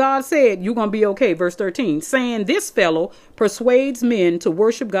remember what God said, you're going to be okay. Verse 13, saying this fellow persuades men to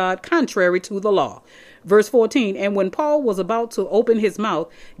worship God contrary to the law. Verse 14, and when Paul was about to open his mouth,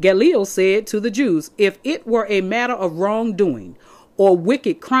 Gallio said to the Jews, if it were a matter of wrongdoing or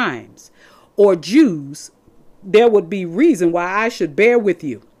wicked crimes or Jews, there would be reason why I should bear with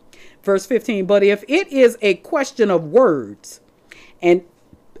you. Verse 15, but if it is a question of words and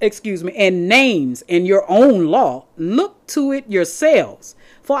names and your own law, look to it yourselves,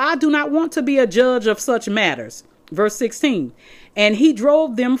 for I do not want to be a judge of such matters. Verse 16, and he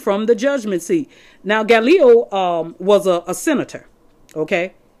drove them from the judgment seat. Now, Gallio was a senator.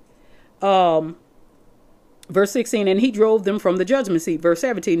 Okay. Verse 16, and he drove them from the judgment seat. Verse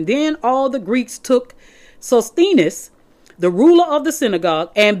 17, then all the Greeks took Sosthenes, the ruler of the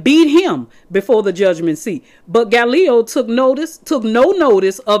synagogue, and beat him before the judgment seat. But Gallio took no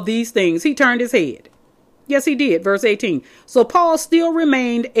notice of these things. He turned his head. Yes, he did. Verse 18. So Paul still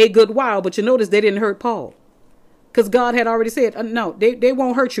remained a good while, but you notice they didn't hurt Paul. Because God had already said, no, they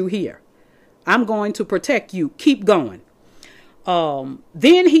won't hurt you here. I'm going to protect you. Keep going.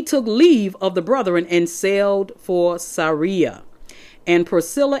 Then he took leave of the brethren and sailed for Syria. And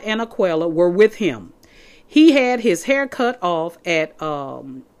Priscilla and Aquila were with him. He had his hair cut off at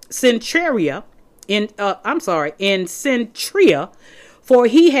Centuria, in Centuria, for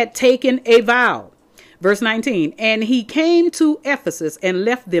he had taken a vow. Verse 19, and he came to Ephesus and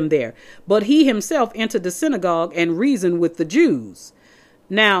left them there, but he himself entered the synagogue and reasoned with the Jews.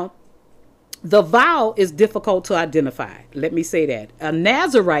 Now, the vow is difficult to identify. Let me say that. A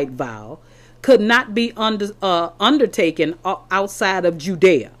Nazirite vow could not be undertaken outside of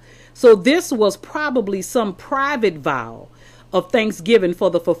Judea. So this was probably some private vow of thanksgiving for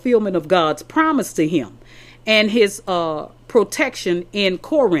the fulfillment of God's promise to him and his protection in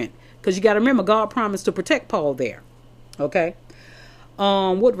Corinth. Because you got to remember, God promised to protect Paul there. Okay.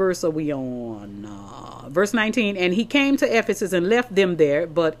 What verse are we on? Verse 19. And he came to Ephesus and left them there,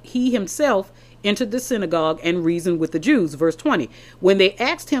 but he himself entered the synagogue and reasoned with the Jews. Verse 20. When they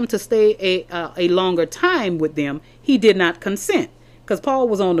asked him to stay a longer time with them, he did not consent, because Paul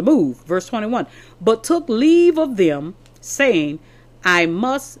was on the move. Verse 21. But took leave of them, saying, I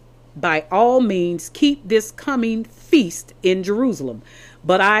must by all means keep this coming feast in Jerusalem,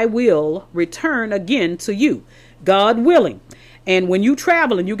 but I will return again to you, God willing. And when you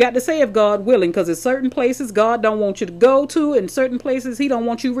traveling, you got to say if God willing, because in certain places God don't want you to go to, and certain places he don't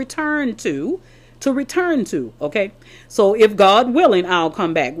want you return to return to. Okay. So if God willing, I'll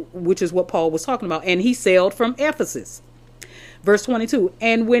come back, which is what Paul was talking about. And he sailed from Ephesus. Verse 22,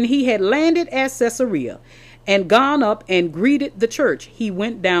 and when he had landed at Caesarea and gone up and greeted the church, he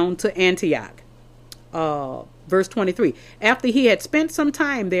went down to Antioch. Verse 23, after he had spent some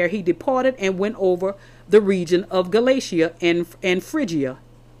time there, he departed and went over the region of Galatia and Phrygia,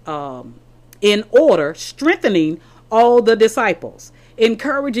 in order, strengthening all the disciples,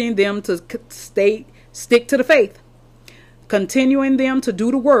 encouraging them to stick to the faith, continuing them to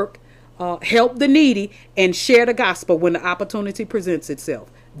do the work, help the needy, and share the gospel when the opportunity presents itself.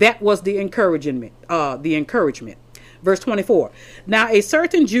 That was the encouragement. Verse 24. Now a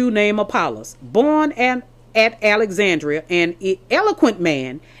certain Jew named Apollos, born at Alexandria, an eloquent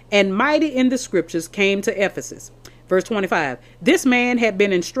man and mighty in the scriptures, came to Ephesus. Verse 25. This man had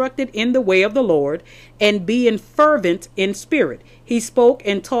been instructed in the way of the Lord, and being fervent in spirit, he spoke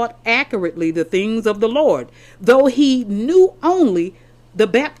and taught accurately the things of the Lord, though he knew only the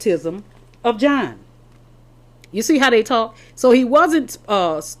baptism of John. You see how they talk? So he wasn't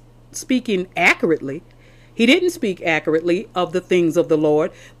speaking accurately. He didn't speak accurately of the things of the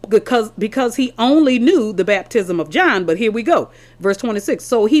Lord because he only knew the baptism of John. But here we go. Verse 26.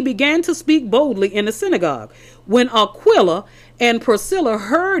 So he began to speak boldly in the synagogue. When Aquila and Priscilla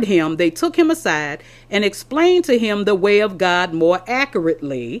heard him, they took him aside and explained to him the way of God more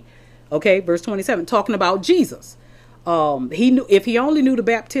accurately. Okay, verse 27, talking about Jesus. He knew, if he only knew the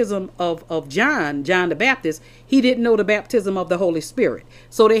baptism of John the Baptist, he didn't know the baptism of the Holy Spirit.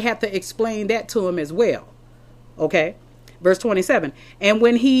 So they had to explain that to him as well. Okay, verse 27. And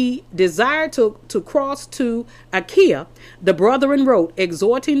when he desired to cross to Achaia, the brethren wrote,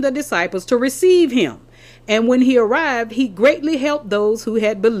 exhorting the disciples to receive him. And when he arrived, he greatly helped those who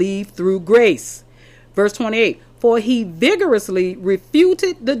had believed through grace. Verse 28. For he vigorously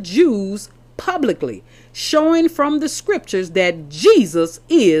refuted the Jews publicly, showing from the scriptures that Jesus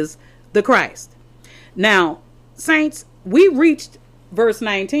is the Christ. Now, saints, we reached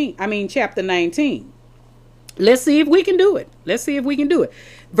chapter 19. Let's see if we can do it.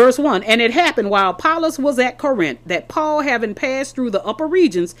 Verse 1, and it happened while Apollos was at Corinth that Paul, having passed through the upper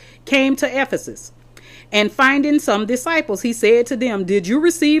regions, came to Ephesus. And finding some disciples, he said to them, did you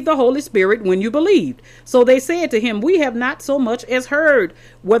receive the Holy Spirit when you believed? So they said to him, we have not so much as heard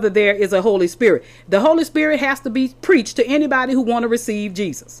whether there is a Holy Spirit. The Holy Spirit has to be preached to anybody who want to receive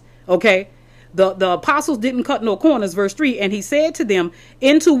Jesus. Okay. The apostles didn't cut no corners. Verse 3, and he said to them,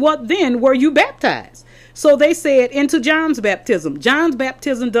 into what then were you baptized? So they said, into John's baptism. John's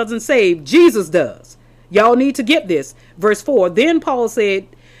baptism doesn't save, Jesus does. Y'all need to get this. Verse 4, then Paul said,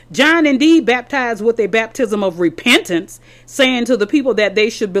 John indeed baptized with a baptism of repentance, saying to the people that they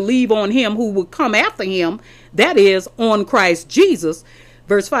should believe on him who would come after him, that is, on Christ Jesus.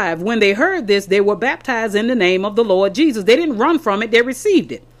 Verse 5, when they heard this, they were baptized in the name of the Lord Jesus. They didn't run from it, they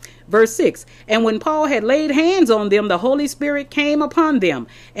received it. Verse 6, and when Paul had laid hands on them, the Holy Spirit came upon them,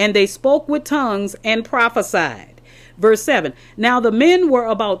 and they spoke with tongues and prophesied. Verse 7, now the men were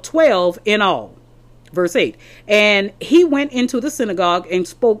about 12 in all. Verse 8, and he went into the synagogue and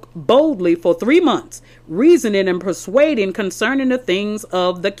spoke boldly for 3 months, reasoning and persuading concerning the things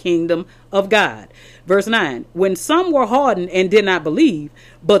of the kingdom of God. Verse 9, when some were hardened and did not believe,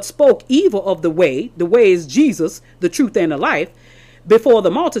 but spoke evil of the way is Jesus, the truth and the life, before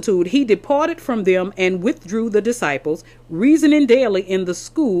the multitude, he departed from them and withdrew the disciples, reasoning daily in the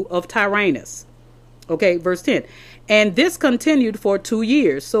school of Tyrannus. Okay, verse 10. And this continued for 2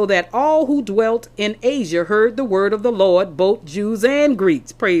 years, so that all who dwelt in Asia heard the word of the Lord, both Jews and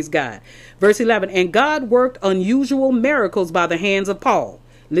Greeks. Praise God. Verse 11. And God worked unusual miracles by the hands of Paul.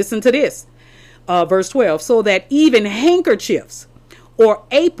 Listen to this. Verse 12. So that even handkerchiefs or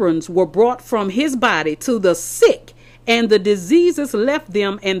aprons were brought from his body to the sick, and the diseases left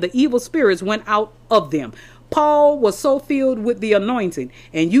them, and the evil spirits went out of them. Paul was so filled with the anointing.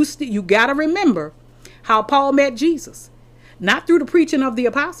 And you got to remember how Paul met Jesus. Not through the preaching of the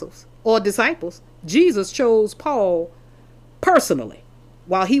apostles or disciples. Jesus chose Paul personally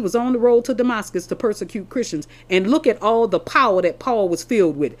while he was on the road to Damascus to persecute Christians. And look at all the power that Paul was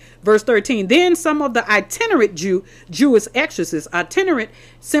filled with. Verse 13, then some of the itinerant Jewish exorcists. Itinerant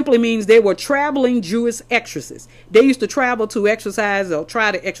simply means they were traveling Jewish exorcists. They used to travel to exorcise or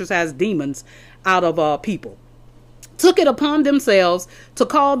try to exorcise demons out of people. Took it upon themselves to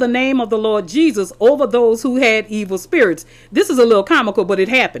call the name of the Lord Jesus over those who had evil spirits. This is a little comical, but it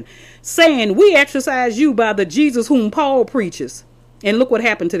happened. Saying, we exorcise you by the Jesus whom Paul preaches. And look what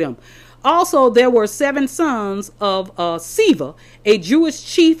happened to them. Also, there were 7 sons of Sceva, a Jewish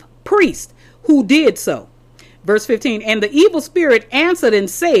chief priest, who did so. Verse 15, and the evil spirit answered and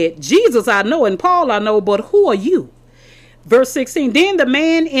said, Jesus I know, and Paul I know, but who are you? Verse 16, then the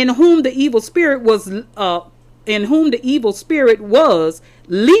man in whom the evil spirit was in whom the evil spirit was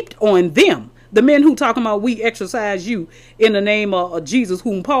leaped on them. The men who talking about we exorcise you in the name of Jesus,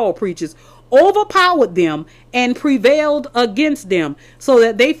 whom Paul preaches, overpowered them and prevailed against them, so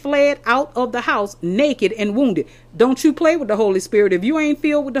that they fled out of the house naked and wounded. Don't you play with the Holy Spirit. If you ain't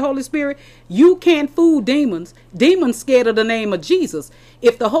filled with the Holy Spirit, you can't fool demons. Demons scared of the name of Jesus.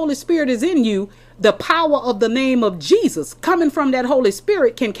 If the Holy Spirit is in you, the power of the name of Jesus coming from that Holy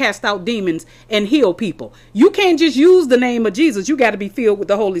Spirit can cast out demons and heal people. You can't just use the name of Jesus. You got to be filled with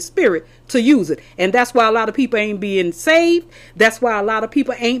the Holy Spirit to use it. And that's why a lot of people ain't being saved. That's why a lot of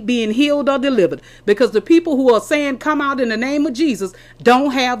people ain't being healed or delivered, because the people who are saying come out in the name of Jesus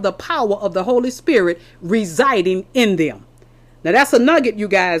don't have the power of the Holy Spirit residing in them. Now that's a nugget you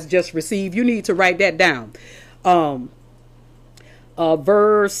guys just received. You need to write that down.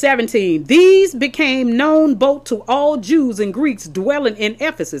 Verse 17, these became known both to all Jews and Greeks dwelling in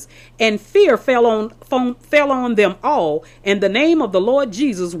Ephesus, and fear fell on them all, and the name of the Lord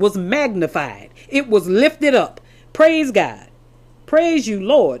Jesus was magnified. It was lifted up. Praise God. Praise you,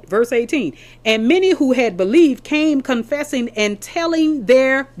 Lord. Verse 18, and many who had believed came confessing and telling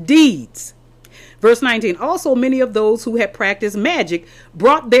their deeds. Verse 19, also many of those who had practiced magic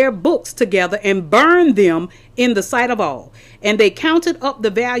brought their books together and burned them in the sight of all. And they counted up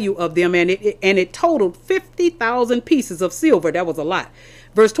the value of them, and it totaled 50,000 pieces of silver. That was a lot.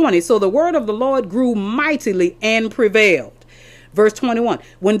 Verse 20, so the word of the Lord grew mightily and prevailed. Verse 21,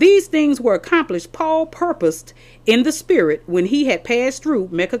 when these things were accomplished, Paul purposed in the Spirit, when he had passed through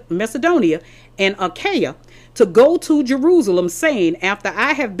Macedonia and Achaia, to go to Jerusalem, saying, after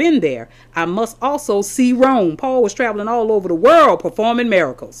I have been there, I must also see Rome. Paul was traveling all over the world performing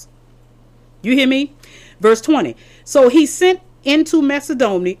miracles. You hear me? Verse 20. So he sent into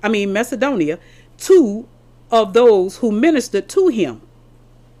Macedonia 2 of those who ministered to him,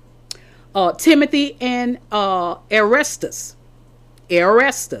 Timothy and Erastus.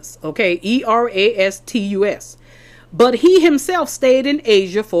 Okay, Erastus. But he himself stayed in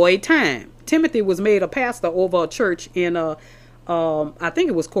Asia for a time. Timothy was made a pastor over a church in, I think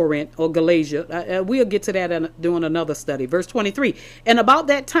it was Corinth or Galatia. We'll get to that during another study. Verse 23. And about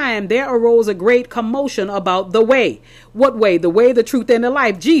that time, there arose a great commotion about the way. What way? The way, the truth, and the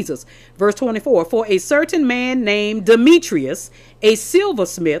life, Jesus. Verse 24. For a certain man named Demetrius, a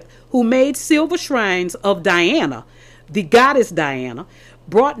silversmith, who made silver shrines of Diana, the goddess Diana,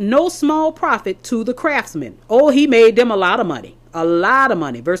 brought no small profit to the craftsmen. Oh, he made them a lot of money. A lot of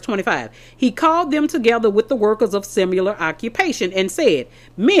money. Verse 25. He called them together with the workers of similar occupation and said,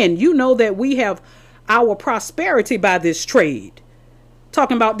 men, you know that we have our prosperity by this trade.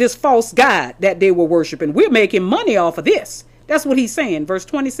 Talking about this false god that they were worshiping. We're making money off of this. That's what he's saying. Verse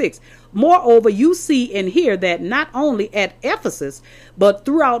 26. Moreover, you see and hear that not only at Ephesus, but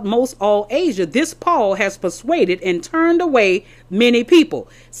throughout most all Asia, this Paul has persuaded and turned away many people,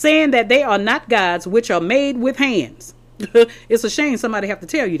 saying that they are not gods which are made with hands. It's a shame somebody have to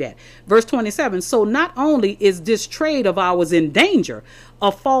tell you that. Verse 27. So not only is this trade of ours in danger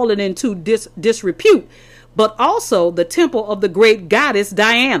of falling into disrepute, but also the temple of the great goddess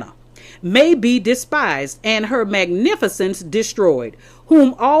Diana may be despised and her magnificence destroyed,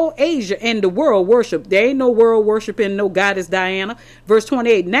 whom all Asia and the world worship. There ain't no world worshiping no goddess Diana. Verse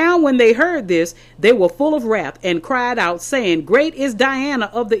 28. Now when they heard this, they were full of wrath and cried out, saying, great is Diana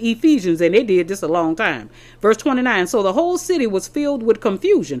of the Ephesians. And they did this a long time. Verse 29. So the whole city was filled with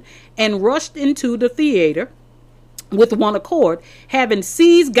confusion and rushed into the theater with one accord, having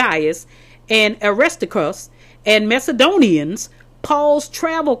seized Gaius and Aristarchus and Macedonians, Paul's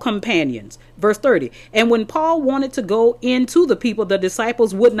travel companions. Verse 30. And when Paul wanted to go into the people, the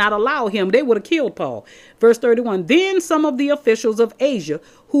disciples would not allow him. They would have killed Paul. Verse 31. Then some of the officials of Asia,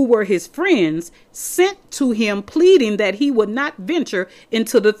 who were his friends, sent to him, pleading that he would not venture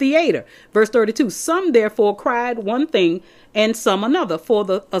into the theater. Verse 32. Some therefore cried one thing and some another, for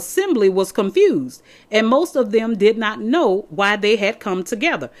the assembly was confused, and most of them did not know why they had come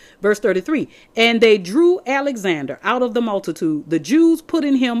together. Verse 33. And they drew Alexander out of the multitude, the Jews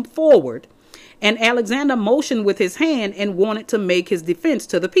putting him forward. And Alexander motioned with his hand and wanted to make his defense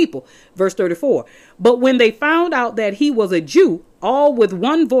to the people. Verse 34. But when they found out that he was a Jew, all with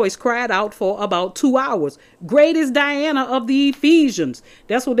one voice cried out for about 2 hours, great is Diana of the Ephesians.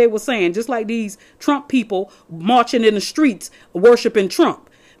 That's what they were saying. Just like these Trump people marching in the streets worshiping Trump.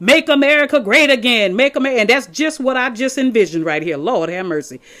 Make America great again. Make America. And that's just what I just envisioned right here. Lord have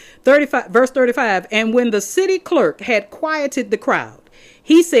mercy. 35, verse 35. And when the city clerk had quieted the crowd,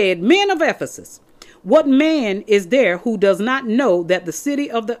 he said, men of Ephesus, what man is there who does not know that the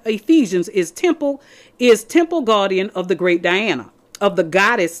city of the Ephesians is temple guardian of the great Diana, of the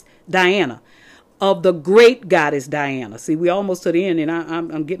goddess Diana, of the great goddess Diana. See, we almost to the end, and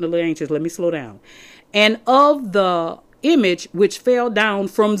I'm getting a little anxious. Let me slow down. And of the image which fell down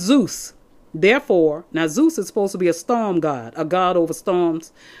from Zeus. Therefore, now Zeus is supposed to be a storm god, a god over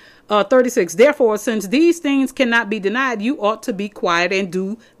storms. 36. Therefore, since these things cannot be denied, you ought to be quiet and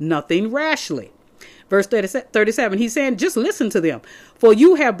do nothing rashly. Verse 37, he's saying, just listen to them. For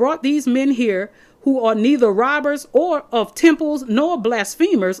you have brought these men here who are neither robbers or of temples nor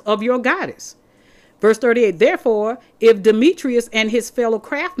blasphemers of your goddess. Verse 38, therefore, if Demetrius and his fellow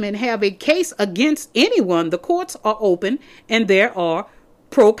craftsmen have a case against anyone, the courts are open and there are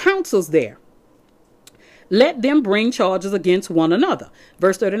proconsuls there. Let them bring charges against one another.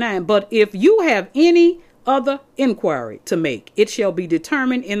 Verse 39, but if you have any other inquiry to make, it shall be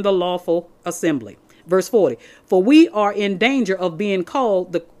determined in the lawful assembly. Verse 40, for we are in danger of being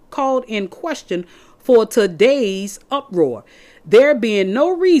called in question for today's uproar, there being no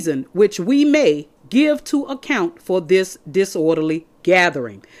reason which we may give to account for this disorderly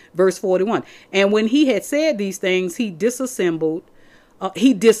gathering. Verse 41, and when he had said these things, he dismissed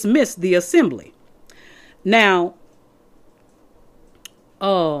the assembly. Now,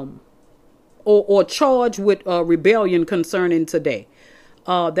 or charged with rebellion concerning today.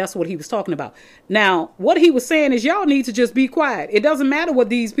 That's what he was talking about. Now, what he was saying is y'all need to just be quiet. It doesn't matter what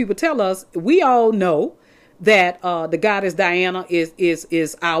these people tell us. We all know that the goddess Diana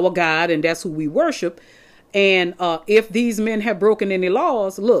is our God, and that's who we worship. And if these men have broken any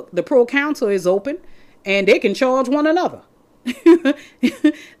laws, look, the proconsul is open and they can charge one another.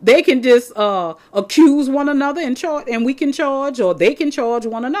 They can just accuse one another and charge, and we can charge, or they can charge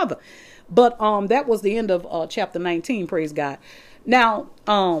one another. But that was the end of chapter 19. Praise God. Now,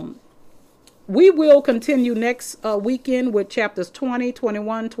 we will continue next weekend with chapters 20,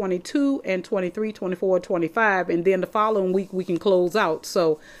 21, 22, and 23, 24, 25. And then the following week we can close out.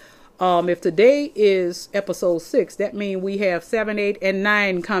 So if today is episode 6, that means we have 7, 8, and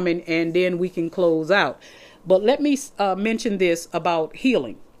 9 coming, and then we can close out. But let me mention this about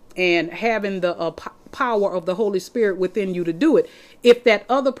healing and having the power of the Holy Spirit within you to do it. If that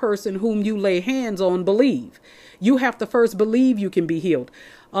other person whom you lay hands on believe, you have to first believe you can be healed.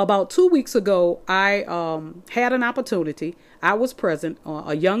 About 2 weeks ago, I had an opportunity. I was present.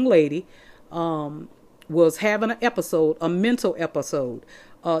 A young lady was having an episode, a mental episode,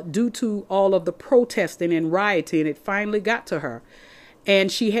 due to all of the protesting and rioting. It finally got to her.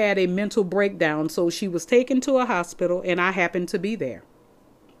 And she had a mental breakdown. So she was taken to a hospital, and I happened to be there.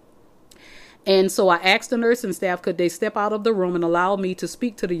 And so I asked the nursing staff, could they step out of the room and allow me to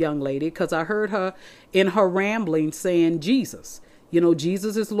speak to the young lady? Because I heard her in her rambling saying, Jesus,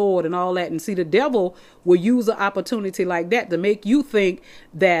 Jesus is Lord and all that. And see, the devil will use an opportunity like that to make you think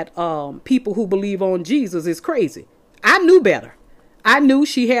that people who believe on Jesus is crazy. I knew better. I knew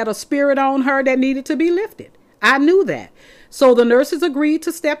she had a spirit on her that needed to be lifted. I knew that. So the nurses agreed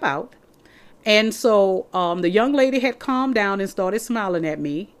to step out. And so the young lady had calmed down and started smiling at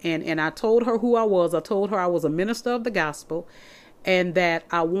me. And I told her who I was. I told her I was a minister of the gospel and that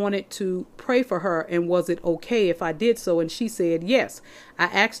I wanted to pray for her. And was it okay if I did so? And she said yes. I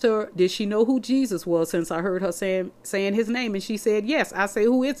asked her, did she know who Jesus was, since I heard her saying his name? And she said yes. I say,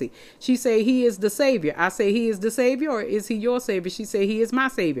 who is he? She said, he is the Savior. I say, he is the Savior, or is he your Savior? She said, he is my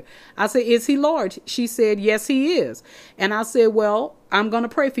Savior. I said, is he Lord? She said, yes, he is. And I said, well, I'm going to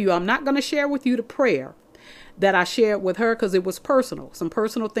pray for you. I'm not going to share with you the prayer that I shared with her because it was personal. Some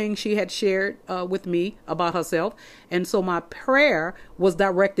personal things she had shared with me about herself. And so my prayer was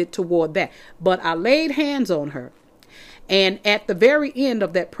directed toward that. But I laid hands on her. And at the very end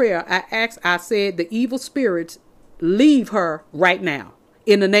of that prayer, I said, the evil spirits, leave her right now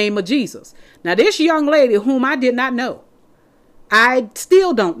in the name of Jesus. Now, this young lady whom I did not know, I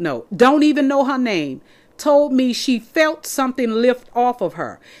still don't know, don't even know her name, told me she felt something lift off of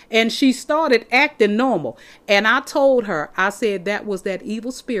her and she started acting normal. And I told her, I said that was that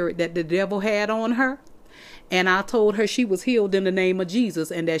evil spirit that the devil had on her. And I told her she was healed in the name of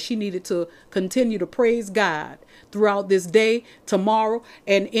Jesus and that she needed to continue to praise God throughout this day, tomorrow,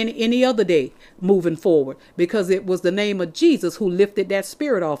 and any other day moving forward, because it was the name of Jesus who lifted that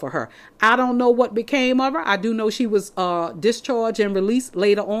spirit off of her. I don't know what became of her. I do know she was discharged and released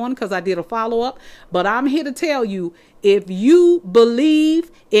later on because I did a follow-up. But I'm here to tell you, if you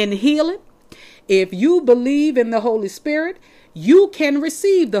believe in healing, if you believe in the Holy Spirit, you can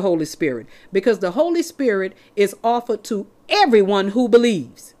receive the Holy Spirit, because the Holy Spirit is offered to everyone who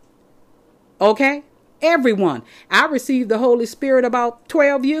believes. Okay? Everyone. I received the Holy Spirit about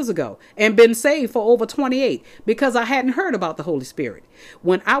 12 years ago and been saved for over 28 because I hadn't heard about the Holy Spirit.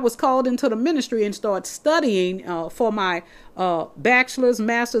 When I was called into the ministry and started studying for my bachelor's,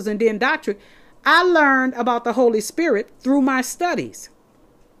 master's, and then doctorate, I learned about the Holy Spirit through my studies.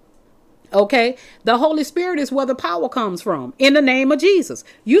 Okay, the Holy Spirit is where the power comes from, in the name of Jesus.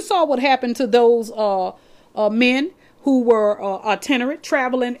 You saw what happened to those men who were itinerant,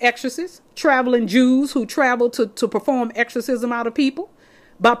 traveling exorcists, traveling Jews who traveled to perform exorcism out of people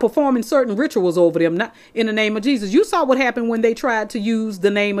by performing certain rituals over them, not in the name of Jesus. You saw what happened when they tried to use the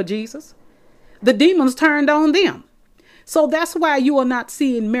name of Jesus. The demons turned on them. So that's why you are not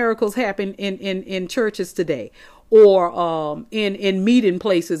seeing miracles happen in churches today, or in meeting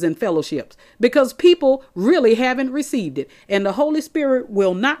places and fellowships, because people really haven't received it. And the Holy Spirit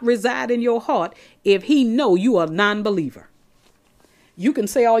will not reside in your heart if he know you are a non-believer. You can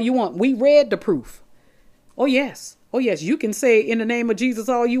say all you want. We read the proof. Oh, yes. Oh, yes. You can say in the name of Jesus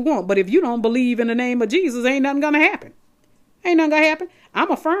all you want. But if you don't believe in the name of Jesus, ain't nothing going to happen. Ain't nothing going to happen.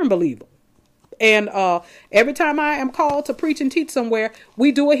 I'm a firm believer. And every time I am called to preach and teach somewhere,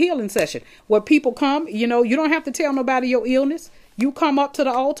 we do a healing session where people come. You know, you don't have to tell nobody your illness. You come up to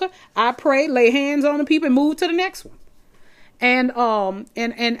the altar. I pray, lay hands on the people, and move to the next one. And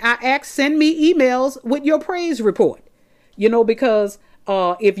I ask, send me emails with your praise report. You know, because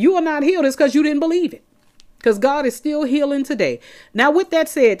if you are not healed, it's because you didn't believe it. Because God is still healing today. Now, with that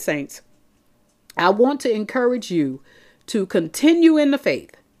said, saints, I want to encourage you to continue in the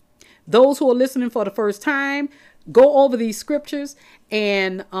faith. Those who are listening for the first time, go over these scriptures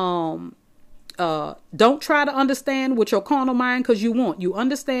and don't try to understand with your carnal mind, because you won't. You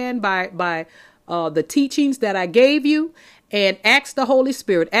understand by the teachings that I gave you, and ask the Holy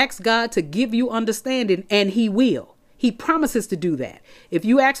Spirit, ask God to give you understanding, and he will. He promises to do that. If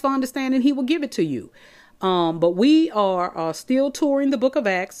you ask for understanding, he will give it to you. But we are still touring the book of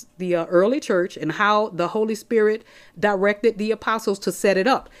Acts, the early church, and how the Holy Spirit directed the apostles to set it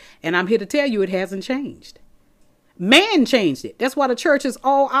up. And I'm here to tell you it hasn't changed. Man changed it. That's why the church is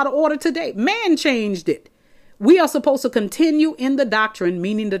all out of order today. Man changed it. We are supposed to continue in the doctrine,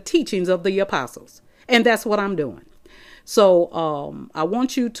 meaning the teachings of the apostles. And that's what I'm doing. So I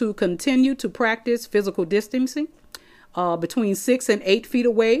want you to continue to practice physical distancing between 6 and 8 feet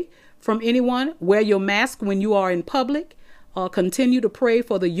away from anyone. Wear your mask when you are in public. Continue to pray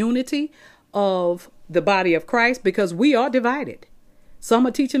for the unity of the body of Christ, because we are divided. Some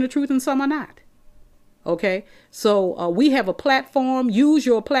are teaching the truth and some are not. Okay, so we have a platform. Use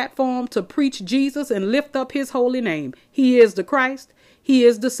your platform to preach Jesus and lift up his holy name. He is the Christ. He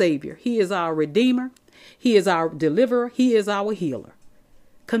is the Savior. He is our Redeemer. He is our deliverer. He is our healer.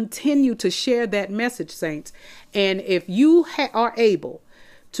 Continue to share that message, saints. And if you are able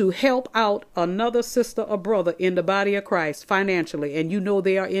to help out another sister or brother in the body of Christ financially, and you know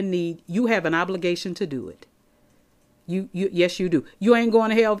they are in need, you have an obligation to do it. Yes, you do. You ain't going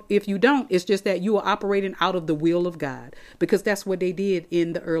to hell if you don't. It's just that you are operating out of the will of God, because that's what they did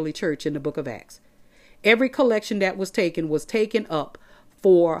in the early church in the book of Acts. Every collection that was taken up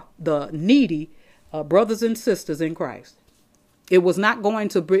for the needy brothers and sisters in Christ. It was not going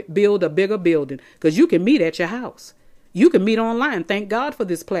to build a bigger building, because you can meet at your house. You can meet online. Thank God for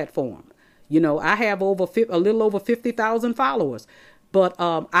this platform. You know, I have a little over 50,000 followers, but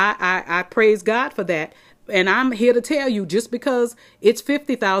I praise God for that. And I'm here to tell you, just because it's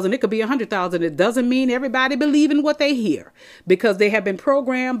 50,000, it could be 100,000. It doesn't mean everybody believe in what they hear, because they have been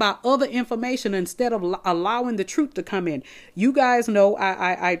programmed by other information instead of allowing the truth to come in. You guys know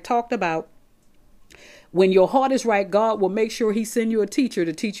I talked about, when your heart is right, God will make sure he send you a teacher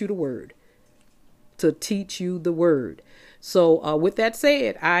to teach you the word. To teach you the word. So with that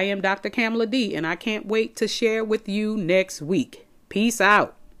said, I am Dr. Kamala D, and I can't wait to share with you next week. Peace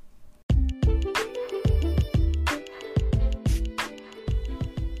out.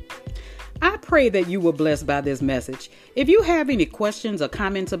 I pray that you were blessed by this message. If you have any questions or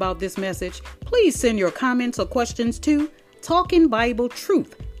comments about this message, please send your comments or questions to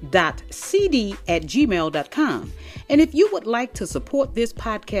talkingbibletruth.cd@gmail.com. And if you would like to support this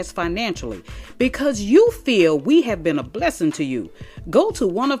podcast financially, because you feel we have been a blessing to you, go to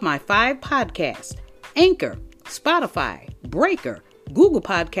one of my 5 podcasts, Anchor, Spotify, Breaker, Google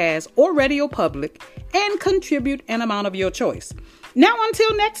Podcasts, or Radio Public, and contribute an amount of your choice. Now,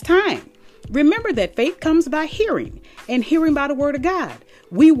 until next time, remember that faith comes by hearing, and hearing by the word of God.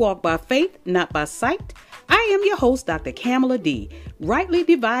 We walk by faith, not by sight. I am your host, Dr. Kamala D, rightly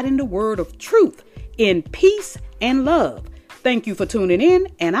dividing the word of truth in peace and love. Thank you for tuning in,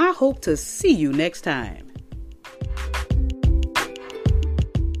 and I hope to see you next time.